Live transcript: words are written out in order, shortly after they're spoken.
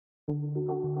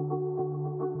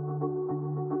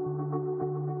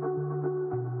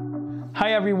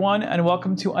Hi everyone, and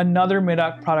welcome to another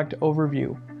MidOpt product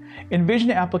overview. In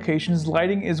vision applications,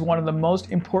 lighting is one of the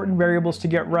most important variables to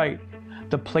get right.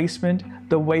 The placement,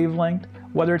 the wavelength,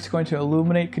 whether it's going to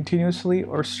illuminate continuously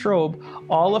or strobe,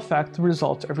 all affect the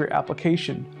results of your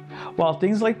application. While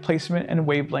things like placement and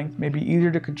wavelength may be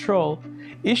easier to control,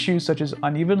 issues such as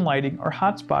uneven lighting or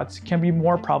hotspots can be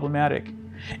more problematic.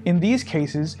 In these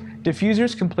cases,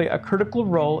 diffusers can play a critical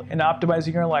role in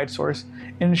optimizing your light source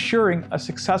and ensuring a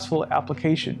successful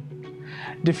application.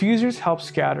 Diffusers help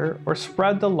scatter or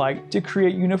spread the light to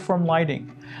create uniform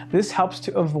lighting. This helps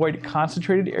to avoid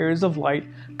concentrated areas of light,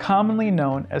 commonly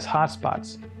known as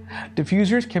hotspots.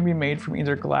 Diffusers can be made from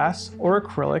either glass or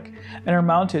acrylic and are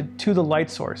mounted to the light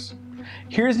source.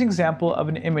 Here's an example of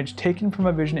an image taken from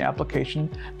a vision application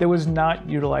that was not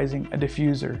utilizing a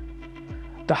diffuser.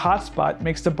 The hotspot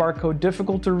makes the barcode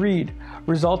difficult to read,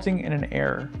 resulting in an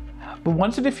error. But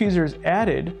once a diffuser is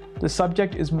added, the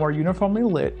subject is more uniformly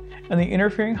lit and the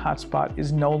interfering hotspot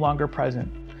is no longer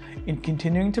present. In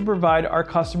continuing to provide our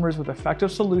customers with effective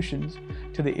solutions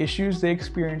to the issues they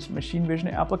experience in machine vision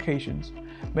applications,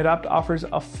 MidOpt offers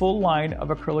a full line of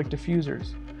acrylic diffusers.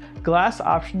 Glass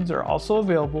options are also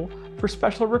available for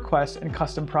special requests and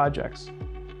custom projects.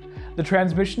 The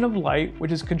transmission of light,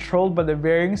 which is controlled by the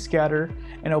varying scatter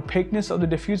and opaqueness of the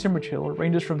diffuser material,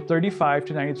 ranges from 35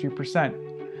 to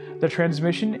 93%. The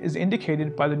transmission is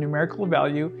indicated by the numerical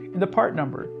value in the part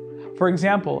number. For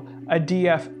example, a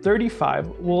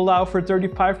DF35 will allow for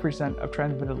 35% of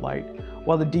transmitted light,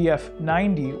 while the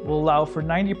DF90 will allow for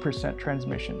 90%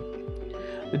 transmission.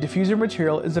 The diffuser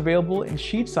material is available in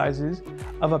sheet sizes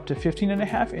of up to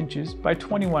 15.5 inches by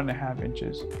 21.5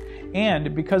 inches.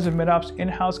 And because of MidOpt's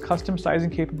in-house custom sizing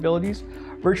capabilities,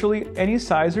 virtually any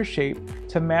size or shape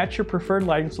to match your preferred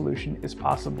lighting solution is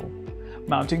possible.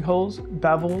 Mounting holes,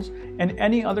 bevels, and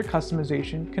any other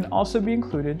customization can also be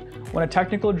included when a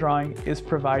technical drawing is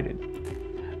provided.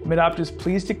 MidOpt is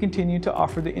pleased to continue to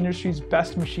offer the industry's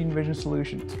best machine vision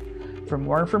solutions. For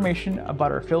more information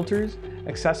about our filters,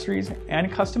 accessories,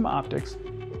 and custom optics,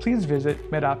 please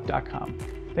visit midopt.com.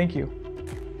 Thank you.